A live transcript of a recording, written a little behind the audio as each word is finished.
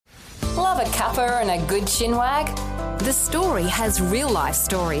a cuppa and a good chinwag? The Story has real-life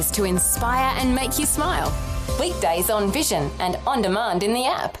stories to inspire and make you smile. Weekdays on Vision and on demand in the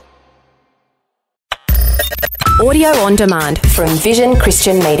app. Audio on demand from Vision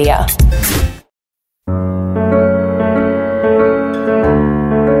Christian Media.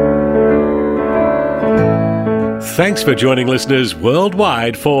 Thanks for joining listeners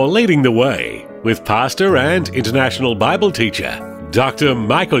worldwide for Leading the Way with pastor and international Bible teacher, Dr.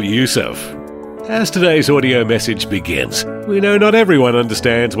 Michael Youssef. As today's audio message begins, we know not everyone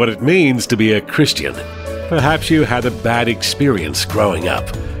understands what it means to be a Christian. Perhaps you had a bad experience growing up,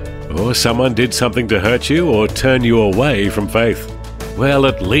 or someone did something to hurt you or turn you away from faith. Well,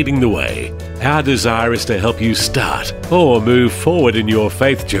 at Leading the Way, our desire is to help you start or move forward in your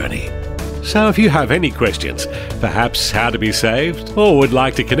faith journey. So if you have any questions, perhaps how to be saved, or would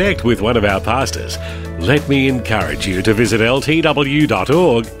like to connect with one of our pastors, let me encourage you to visit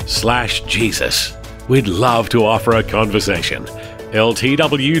ltw.org/Jesus. We'd love to offer a conversation.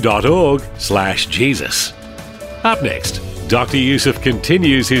 ltw.org/Jesus. Up next, Dr. Youssef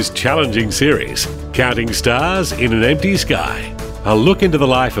continues his challenging series, Counting Stars in an Empty Sky, a look into the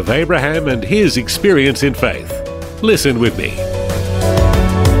life of Abraham and his experience in faith. Listen with me.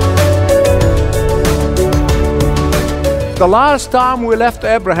 The last time we left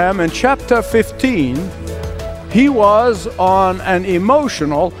Abraham in chapter 15, he was on an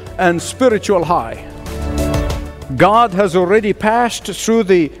emotional and spiritual high. God has already passed through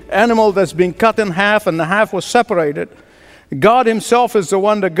the animal that's been cut in half and the half was separated. God himself is the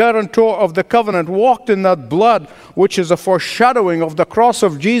one, the guarantor of the covenant, walked in that blood, which is a foreshadowing of the cross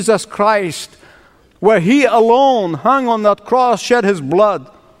of Jesus Christ, where he alone hung on that cross, shed his blood,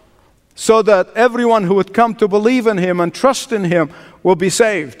 so that everyone who would come to believe in him and trust in him will be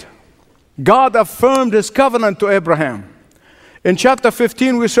saved. God affirmed his covenant to Abraham. In chapter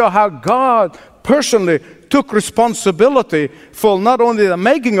 15, we saw how God personally took responsibility for not only the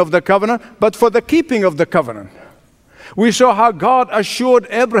making of the covenant, but for the keeping of the covenant. We saw how God assured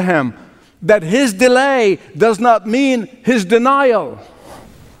Abraham that his delay does not mean his denial.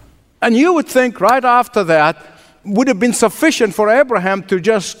 And you would think right after that, would have been sufficient for Abraham to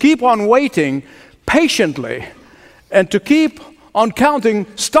just keep on waiting patiently and to keep on counting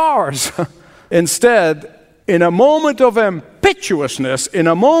stars. Instead, in a moment of impetuousness, in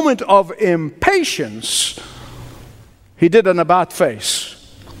a moment of impatience, he did an about face.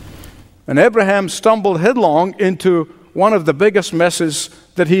 And Abraham stumbled headlong into one of the biggest messes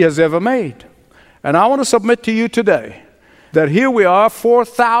that he has ever made. And I want to submit to you today that here we are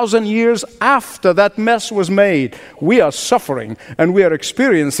 4,000 years after that mess was made. We are suffering and we are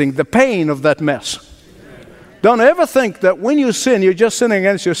experiencing the pain of that mess. Don't ever think that when you sin, you're just sinning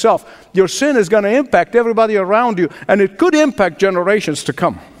against yourself. Your sin is going to impact everybody around you, and it could impact generations to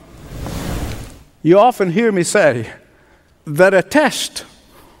come. You often hear me say that a test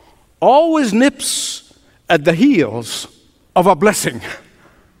always nips at the heels of a blessing.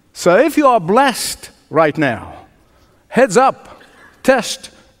 So if you are blessed right now, heads up, test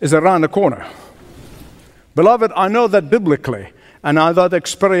is around the corner. Beloved, I know that biblically, and I know that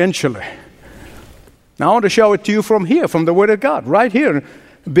experientially. Now I want to show it to you from here, from the Word of God, right here.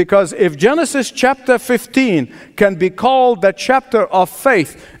 Because if Genesis chapter 15 can be called the chapter of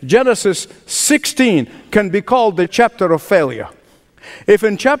faith, Genesis 16 can be called the chapter of failure. If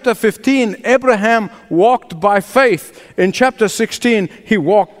in chapter 15 Abraham walked by faith, in chapter 16 he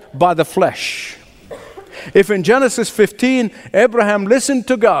walked by the flesh. If in Genesis 15, Abraham listened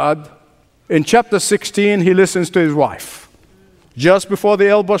to God, in chapter 16, he listens to his wife. Just before the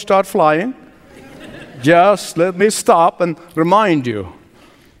elbows start flying, just let me stop and remind you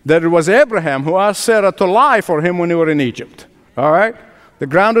that it was Abraham who asked Sarah to lie for him when they were in Egypt. All right? The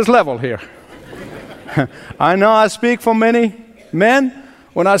ground is level here. I know I speak for many men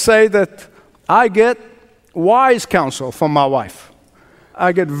when I say that I get wise counsel from my wife.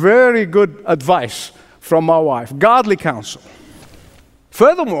 I get very good advice from my wife, godly counsel.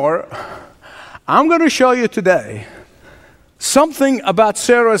 Furthermore, I'm going to show you today something about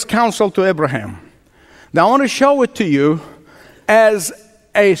Sarah's counsel to Abraham. Now, I want to show it to you as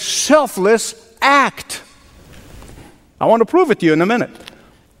a selfless act. I want to prove it to you in a minute.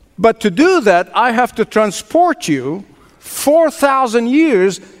 But to do that, I have to transport you 4,000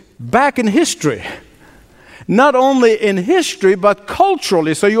 years back in history. Not only in history, but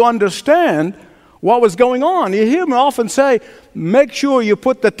culturally, so you understand what was going on. You hear me often say, make sure you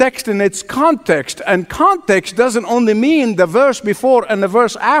put the text in its context. And context doesn't only mean the verse before and the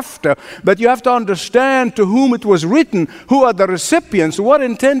verse after, but you have to understand to whom it was written, who are the recipients, what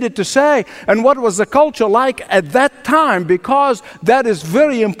intended to say, and what was the culture like at that time, because that is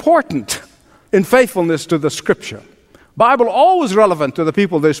very important. in faithfulness to the Scripture. Bible always relevant to the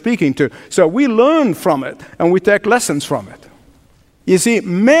people they're speaking to. So we learn from it and we take lessons from it. You see,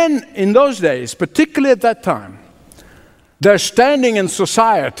 men in those days, particularly at that time, their standing in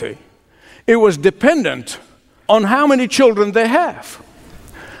society, it was dependent on how many children they have.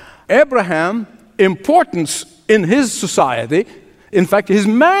 Abraham's importance in his society, in fact, his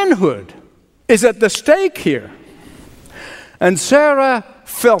manhood, is at the stake here. And Sarah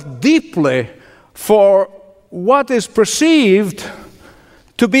felt deeply for what is perceived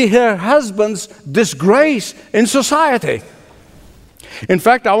to be her husband's disgrace in society. In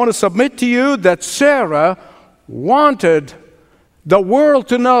fact, I want to submit to you that Sarah wanted the world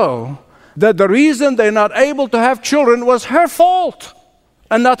to know that the reason they're not able to have children was her fault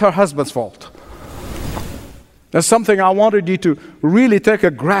and not her husband's fault. That's something I wanted you to really take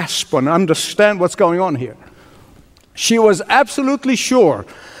a grasp and understand what's going on here. She was absolutely sure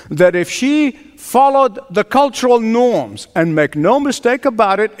that if she followed the cultural norms, and make no mistake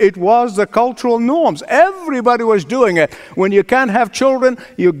about it, it was the cultural norms. Everybody was doing it. When you can't have children,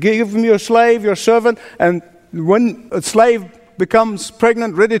 you give them your slave, your servant, and when a slave becomes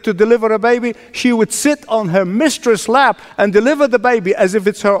pregnant, ready to deliver a baby, she would sit on her mistress' lap and deliver the baby as if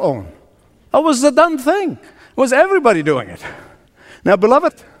it's her own. That was the done thing. It was everybody doing it. Now,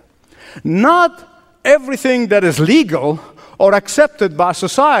 beloved, not everything that is legal or accepted by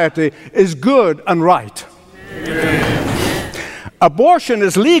society is good and right. Abortion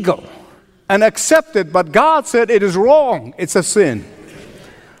is legal and accepted, but God said it is wrong. It's a sin.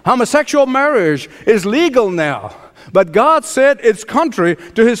 Homosexual marriage is legal now, but God said it's contrary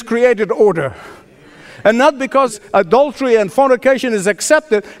to His created order. And not because adultery and fornication is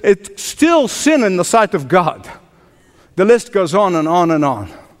accepted, it's still sin in the sight of God. The list goes on and on and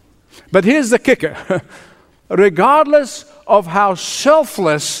on. But here's the kicker. Regardless of how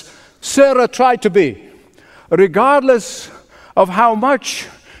selfless Sarah tried to be, regardless of how much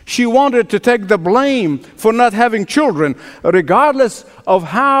she wanted to take the blame for not having children, regardless of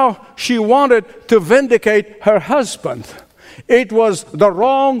how she wanted to vindicate her husband, it was the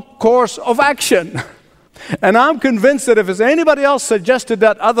wrong course of action. And I'm convinced that if anybody else suggested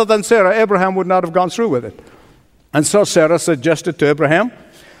that other than Sarah, Abraham would not have gone through with it. And so Sarah suggested to Abraham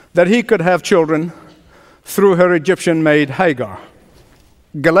that he could have children through her Egyptian maid Hagar.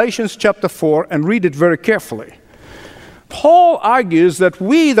 Galatians chapter 4, and read it very carefully. Paul argues that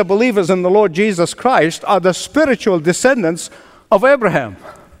we, the believers in the Lord Jesus Christ, are the spiritual descendants of Abraham.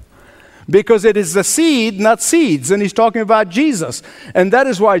 Because it is the seed, not seeds. And he's talking about Jesus. And that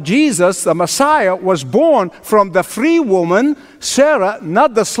is why Jesus, the Messiah, was born from the free woman, Sarah,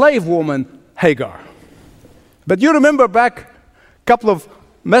 not the slave woman, Hagar. But you remember back a couple of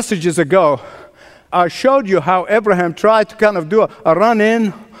messages ago, I showed you how Abraham tried to kind of do a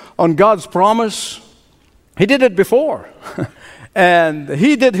run-in on God's promise. He did it before. And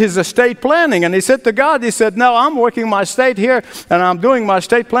he did his estate planning. And he said to God, he said, now I'm working my estate here, and I'm doing my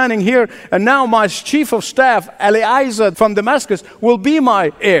estate planning here, and now my chief of staff, Eliezer from Damascus, will be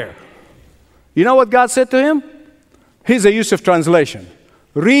my heir. You know what God said to him? Here's a Yusuf translation.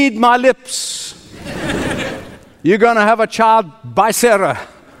 Read my lips. You're going to have a child by Sarah.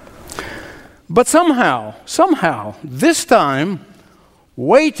 But somehow, this time,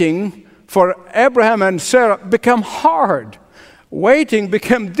 waiting for Abraham and Sarah became hard. Waiting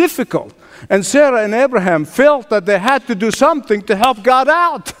became difficult. And Sarah and Abraham felt that they had to do something to help God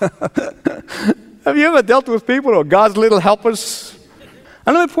out. Have you ever dealt with people who are God's little helpers?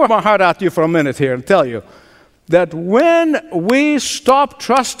 And let me pour my heart out to you for a minute here and tell you that when we stop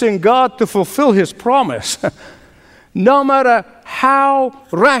trusting God to fulfill His promise, no matter how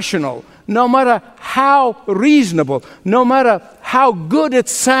rational, no matter how reasonable, no matter how good it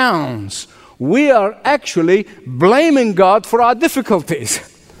sounds, we are actually blaming God for our difficulties.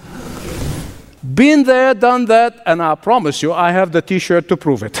 Been there, done that, and I promise you, I have the t-shirt to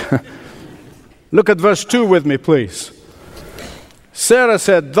prove it. Look at verse 2 with me, please. Sarah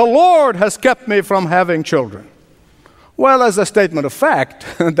said, the Lord has kept me from having children. Well, as a statement of fact,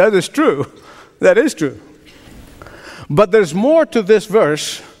 that is true. That is true. But there's more to this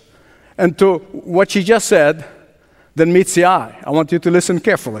verse and to what she just said than meets the eye. I want you to listen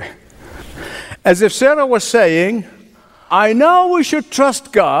carefully. As if Sarah was saying, I know we should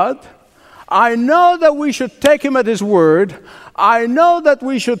trust God. I know that we should take Him at His word. I know that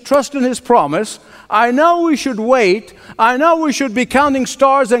we should trust in His promise. I know we should wait. I know we should be counting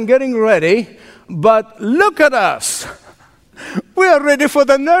stars and getting ready. But look at us. We are ready for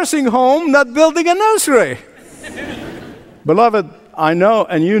the nursing home, not building a nursery. Beloved, I know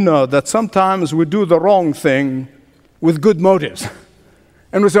and you know that sometimes we do the wrong thing with good motives.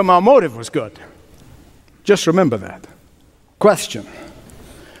 And we say, my motive was good. Just remember that. Question.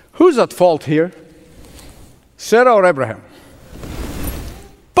 Who's at fault here? Sarah or Abraham?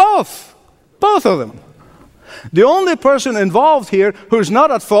 Both. Both of them. The only person involved here who's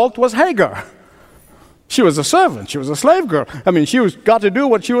not at fault was Hagar. She was a servant. She was a slave girl. She got to do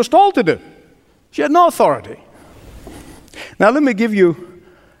what she was told to do. She had no authority. Now let me give you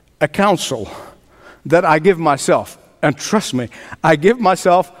a counsel that I give myself. And trust me, I give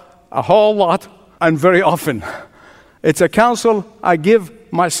myself a whole lot and very often. It's a counsel I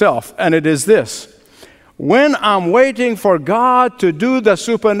give myself, and it is this. When I'm waiting for God to do the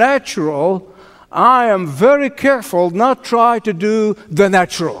supernatural, I am very careful not try to do the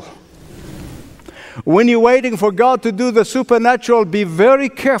natural. When you're waiting for God to do the supernatural, be very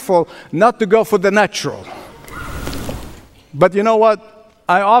careful not to go for the natural. But you know what?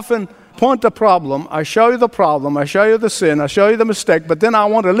 I often point a problem, I show you the problem, I show you the sin, I show you the mistake, but then I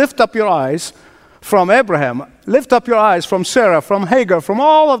want to lift up your eyes from Abraham, lift up your eyes from Sarah, from Hagar, from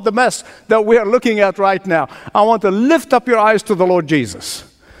all of the mess that we are looking at right now. I want to lift up your eyes to the Lord Jesus.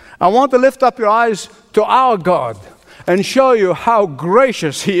 I want to lift up your eyes to our God and show you how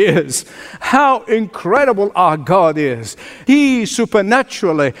gracious He is, how incredible our God is. He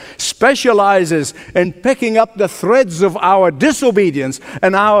supernaturally specializes in picking up the threads of our disobedience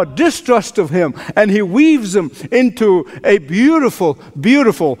and our distrust of Him, and He weaves them into a beautiful,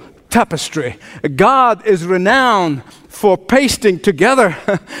 beautiful tapestry. God is renowned for pasting together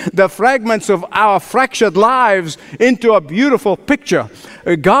the fragments of our fractured lives into a beautiful picture.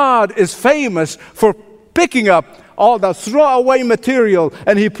 God is famous for picking up all the throwaway material,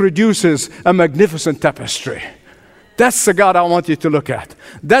 and He produces a magnificent tapestry. That's the God I want you to look at.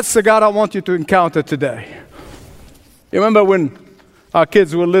 That's the God I want you to encounter today. You remember when our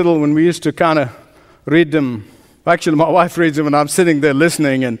kids were little, when we used to kind of read them. Actually, my wife reads them, and I'm sitting there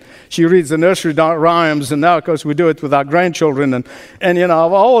listening, and she reads the nursery rhymes, and now, of course, we do it with our grandchildren. And I've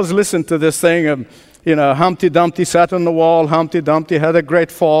always listened to this thing of, Humpty Dumpty sat on the wall, Humpty Dumpty had a great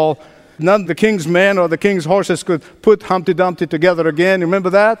fall. None of the king's men or the king's horses could put Humpty Dumpty together again. You remember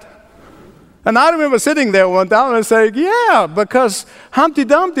that? And I remember sitting there one time and saying, yeah, because Humpty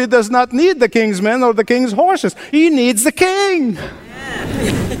Dumpty does not need the king's men or the king's horses. He needs the king.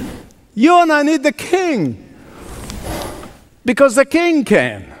 You and I need the king. Because the king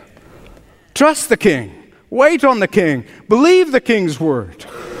can. Trust the king. Wait on the king. Believe the king's word.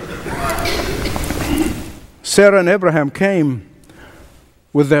 Sarah and Abraham came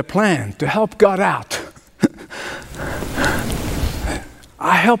with their plan to help God out.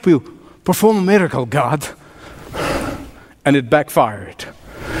 I help you perform a miracle, God. And it backfired.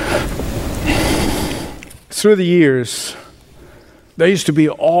 Through the years, there used to be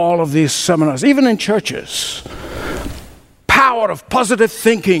all of these seminars, even in churches. Power of positive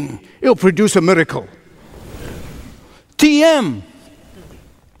thinking, it'll produce a miracle. TM,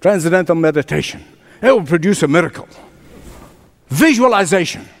 Transcendental Meditation, it will produce a miracle.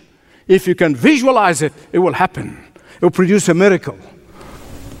 Visualization, if you can visualize it, it will happen. It will produce a miracle.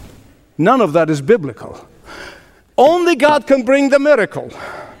 None of that is biblical. Only God can bring the miracle.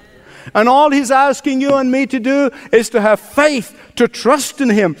 And all He's asking you and me to do is to have faith, to trust in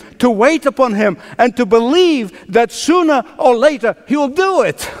Him, to wait upon Him, and to believe that sooner or later He will do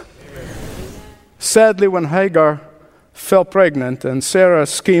it. Sadly, when Hagar fell pregnant and Sarah's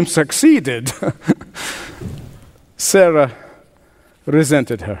scheme succeeded, Sarah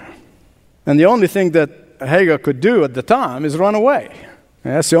resented her. And the only thing that Hagar could do at the time is run away.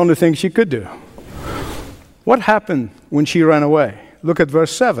 And that's the only thing she could do. What happened when she ran away? Look at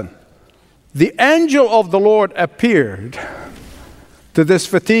verse 7. The angel of the Lord appeared to this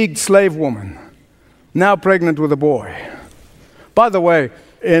fatigued slave woman, now pregnant with a boy. By the way,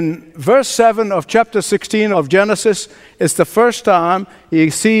 in verse 7 of chapter 16 of Genesis, it's the first time you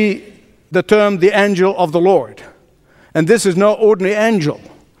see the term the angel of the Lord. And this is no ordinary angel.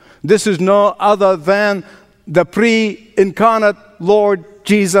 This is no other than the pre-incarnate Lord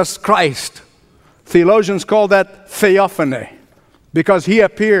Jesus Christ. Theologians call that theophany, because He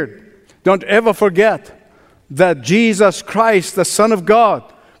appeared. Don't ever forget that Jesus Christ, the Son of God,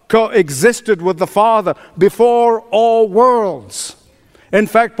 coexisted with the Father before all worlds. In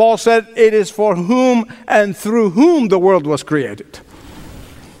fact, Paul said, it is for whom and through whom the world was created.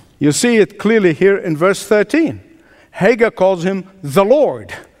 You see it clearly here in verse 13. Hagar calls Him the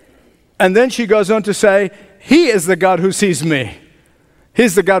Lord. And then she goes on to say, He is the God who sees me.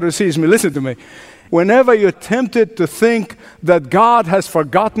 He's the God who sees me. Listen to me. Whenever you're tempted to think that God has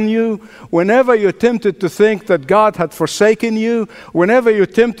forgotten you, whenever you're tempted to think that God had forsaken you, whenever you're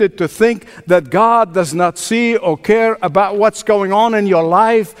tempted to think that God does not see or care about what's going on in your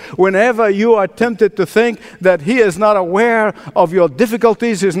life, whenever you are tempted to think that He is not aware of your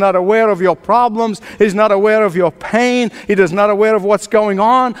difficulties, He's not aware of your problems, He's not aware of your pain, He is not aware of what's going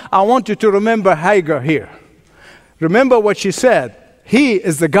on, I want you to remember Hagar here. Remember what she said. He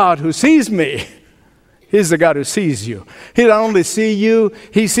is the God who sees me. He's the God who sees you. He not only sees you,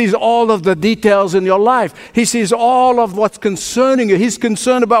 He sees all of the details in your life. He sees all of what's concerning you. He's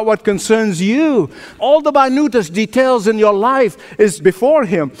concerned about what concerns you. All the minutest details in your life is before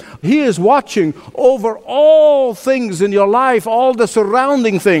Him. He is watching over all things in your life, all the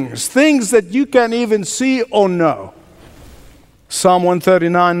surrounding things that you can't even see or know. Psalm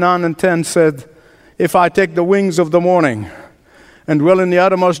 139, 9 and 10 said, "If I take the wings of the morning and dwell in the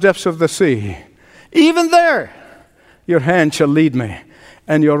uttermost depths of the sea, even there, your hand shall lead me,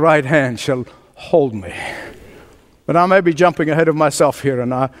 and your right hand shall hold me." But I may be jumping ahead of myself here,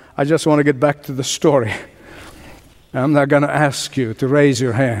 and I just want to get back to the story. I'm not going to ask you to raise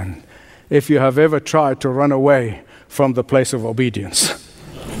your hand if you have ever tried to run away from the place of obedience.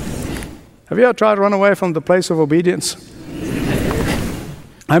 Have you ever tried to run away from the place of obedience?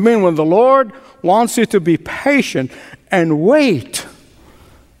 I mean, when the Lord wants you to be patient and wait,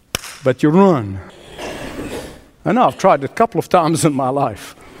 but you run. I know I've tried it a couple of times in my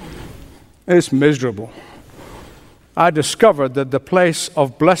life. It's miserable. I discovered that the place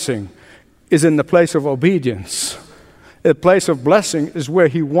of blessing is in the place of obedience. The place of blessing is where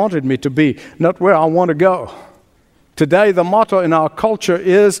He wanted me to be, not where I want to go. Today, the motto in our culture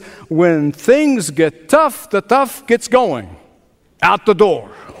is, when things get tough, the tough gets going. Out the door.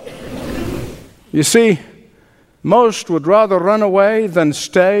 You see, most would rather run away than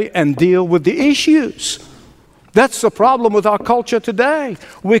stay and deal with the issues. That's the problem with our culture today.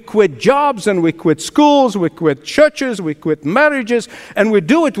 We quit jobs and we quit schools, we quit churches, we quit marriages, and we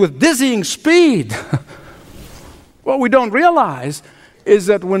do it with dizzying speed. What we don't realize is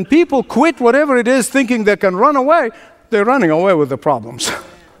that when people quit whatever it is thinking they can run away, they're running away with the problems.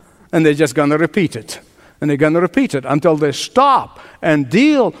 And they're just going to repeat it. And they're going to repeat it until they stop and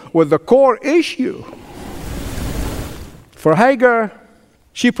deal with the core issue. For Hagar,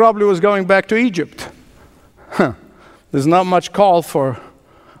 she probably was going back to Egypt. There's not much call for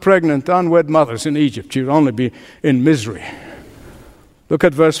pregnant, unwed mothers in Egypt. You'd only be in misery. Look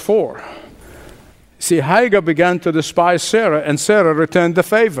at verse 4. See, Hagar began to despise Sarah, and Sarah returned the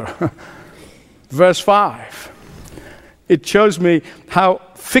favor. Verse 5. It shows me how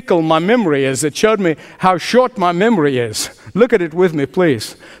fickle my memory is. It showed me how short my memory is. Look at it with me,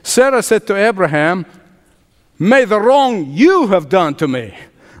 please. Sarah said to Abraham, "May the wrong you have done to me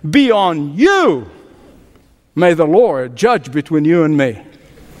be on you. May the Lord judge between you and me."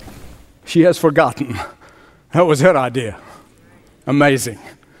 She has forgotten. That was her idea. Amazing.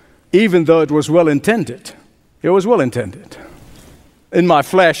 Even though it was well intended. It was well intended. In my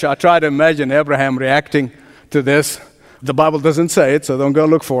flesh, I try to imagine Abraham reacting to this. The Bible doesn't say it, so don't go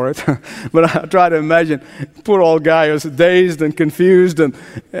look for it. But I try to imagine poor old guy who was dazed and confused and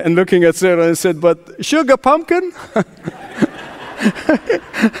looking at Sarah and said, "But sugar pumpkin?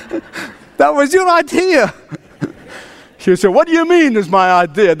 That was your idea." She said, "What do you mean is my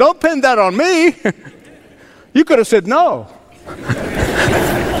idea? Don't pin that on me." You could have said no.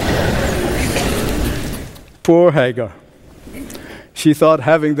 Poor Hagar. She thought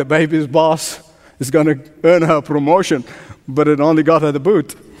having the baby's boss is going to earn her promotion, but it only got her the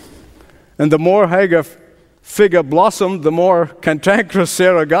boot. And the more Hagar figure blossomed, the more cantankerous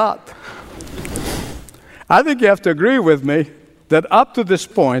Sarah got. I think you have to agree with me that up to this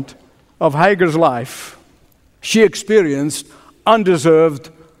point of Hagar's life, she experienced undeserved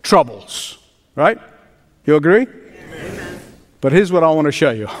troubles. Right? You agree? Amen. But here's what I want to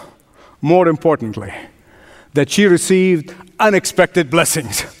show you. More importantly, that she received unexpected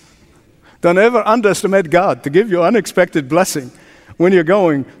blessings. Don't ever underestimate God to give you unexpected blessing when you're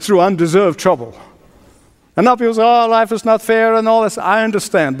going through undeserved trouble. And now people say, "Oh, life is not fair," and all this. I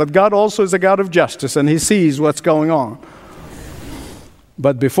understand, but God also is a God of justice, and He sees what's going on.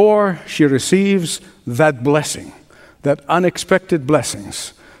 But before she receives that blessing, that unexpected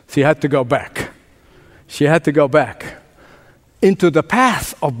blessings, she had to go back. She had to go back into the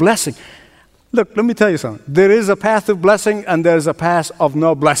path of blessing. Look, let me tell you something. There is a path of blessing and there's a path of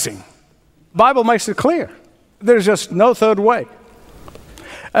no blessing. The Bible makes it clear. There's just no third way.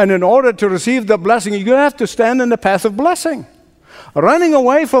 And in order to receive the blessing, you have to stand in the path of blessing. Running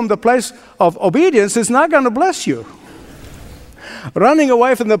away from the place of obedience is not going to bless you. Running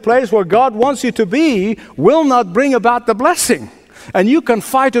away from the place where God wants you to be will not bring about the blessing. And you can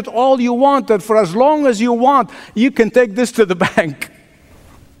fight it all you want, that for as long as you want, you can take this to the bank.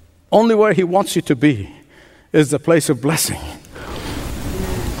 Only where He wants you to be is the place of blessing.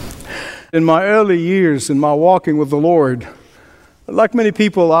 In my early years, in my walking with the Lord, like many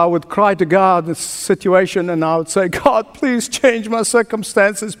people, I would cry to God in this situation, and I would say, God, please change my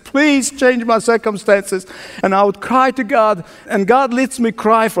circumstances. Please change my circumstances. And I would cry to God, and God lets me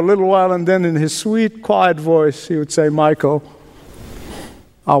cry for a little while, and then in His sweet, quiet voice, He would say, Michael,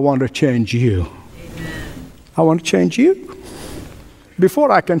 I want to change you. I want to change you.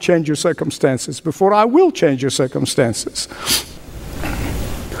 Before I can change your circumstances, before I will change your circumstances.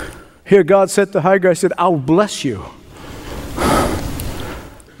 Here God said to Hagar, He said, I will bless you.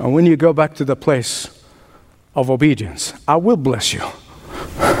 And when you go back to the place of obedience, I will bless you.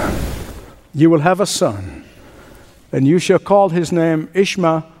 You will have a son, and you shall call his name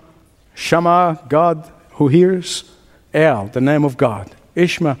Ishmael, Shammah, God who hears, El, the name of God.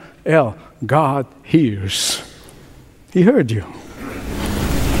 Ishmael, God hears. He heard you.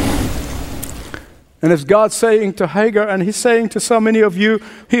 And it's God saying to Hagar, and He's saying to so many of you,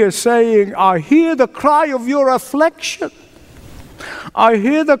 He is saying, I hear the cry of your affliction. I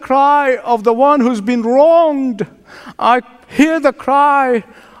hear the cry of the one who's been wronged. I hear the cry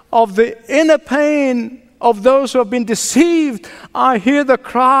of the inner pain of those who have been deceived. I hear the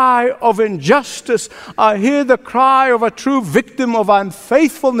cry of injustice. I hear the cry of a true victim of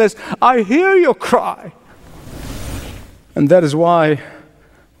unfaithfulness. I hear your cry. And that is why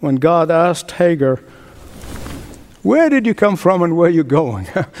when God asked Hagar, where did you come from and where are you going?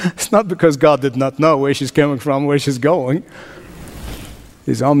 It's not because God did not know where she's coming from, where she's going.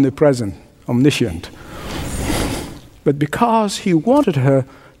 He's omnipresent, omniscient. But because He wanted her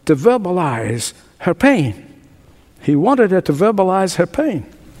to verbalize her pain. He wanted her to verbalize her pain.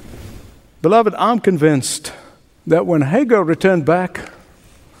 Beloved, I'm convinced that when Hagar returned back,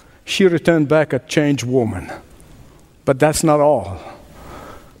 she returned back a changed woman. But that's not all.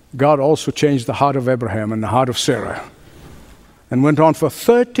 God also changed the heart of Abraham and the heart of Sarah. And went on for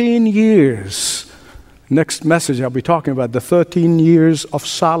 13 years. Next message, I'll be talking about the 13 years of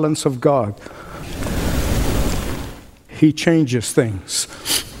silence of God. He changes things.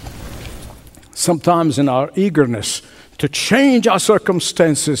 Sometimes in our eagerness to change our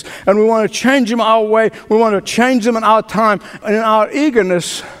circumstances, and we want to change them our way, we want to change them in our time, and in our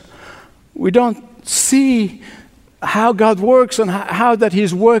eagerness, we don't see how God works and how that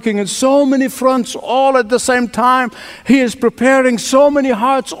He's working in so many fronts all at the same time. He is preparing so many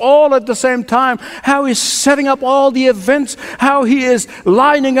hearts all at the same time. How He's setting up all the events. How He is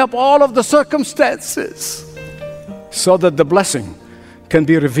lining up all of the circumstances so that the blessing can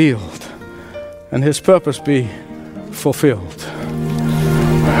be revealed and His purpose be fulfilled.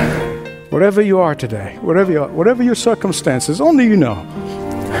 Wherever you are today, whatever your circumstances, only you know.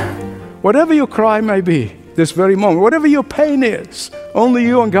 Whatever your cry may be, this very moment, whatever your pain is, only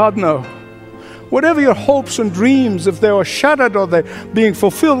you and God know. Whatever your hopes and dreams, if they are shattered or they're being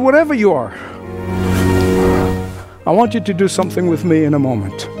fulfilled, whatever you are, I want you to do something with me in a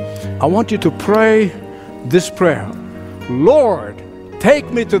moment. I want you to pray this prayer. Lord,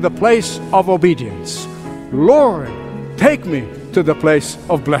 take me to the place of obedience. Lord, take me to the place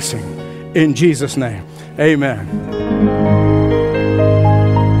of blessing. In Jesus' name, amen.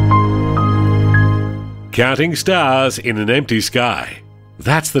 Counting Stars in an Empty Sky.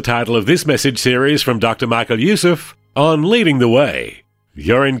 That's the title of this message series from Dr. Michael Youssef on Leading the Way.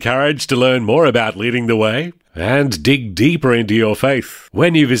 You're encouraged to learn more about Leading the Way and dig deeper into your faith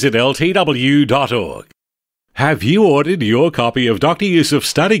when you visit ltw.org. Have you ordered your copy of Dr. Youssef's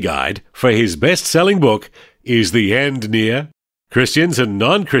study guide for his best-selling book, Is the End Near? Christians and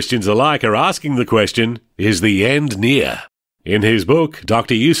non-Christians alike are asking the question, is the end near? In his book,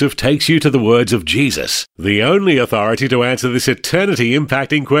 Dr. Youssef takes you to the words of Jesus, the only authority to answer this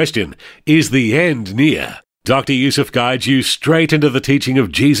eternity-impacting question, is the end near? Dr. Youssef guides you straight into the teaching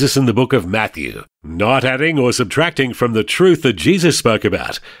of Jesus in the book of Matthew, not adding or subtracting from the truth that Jesus spoke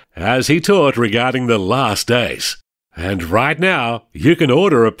about, as he taught regarding the last days. And right now, you can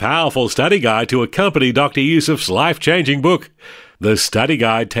order a powerful study guide to accompany Dr. Youssef's life-changing book. The study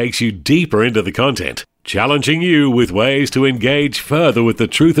guide takes you deeper into the content, challenging you with ways to engage further with the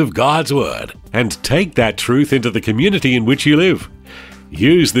truth of God's Word and take that truth into the community in which you live.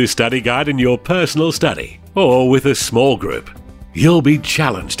 Use this study guide in your personal study or with a small group. You'll be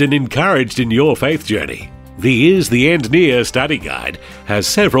challenged and encouraged in your faith journey. The Is the End Near study guide has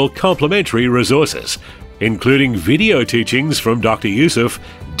several complementary resources, including video teachings from Dr. Youssef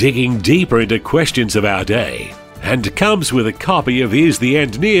digging deeper into questions of our day, and comes with a copy of Is the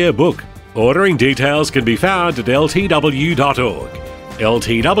End Near book. Ordering details can be found at ltw.org,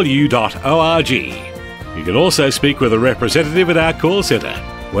 ltw.org. You can also speak with a representative at our call centre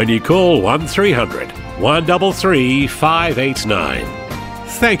when you call 1300 133 589.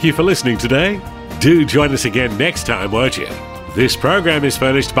 Thank you for listening today. Do join us again next time, won't you? This program is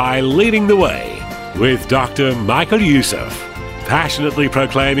furnished by Leading the Way with Dr. Michael Youssef, passionately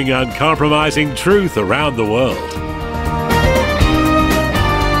proclaiming uncompromising truth around the world.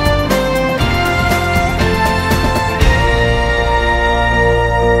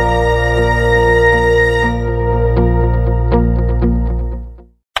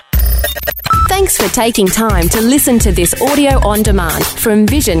 Thanks for taking time to listen to this audio on demand from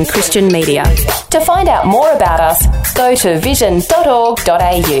Vision Christian Media. To find out more about us, go to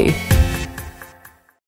vision.org.au.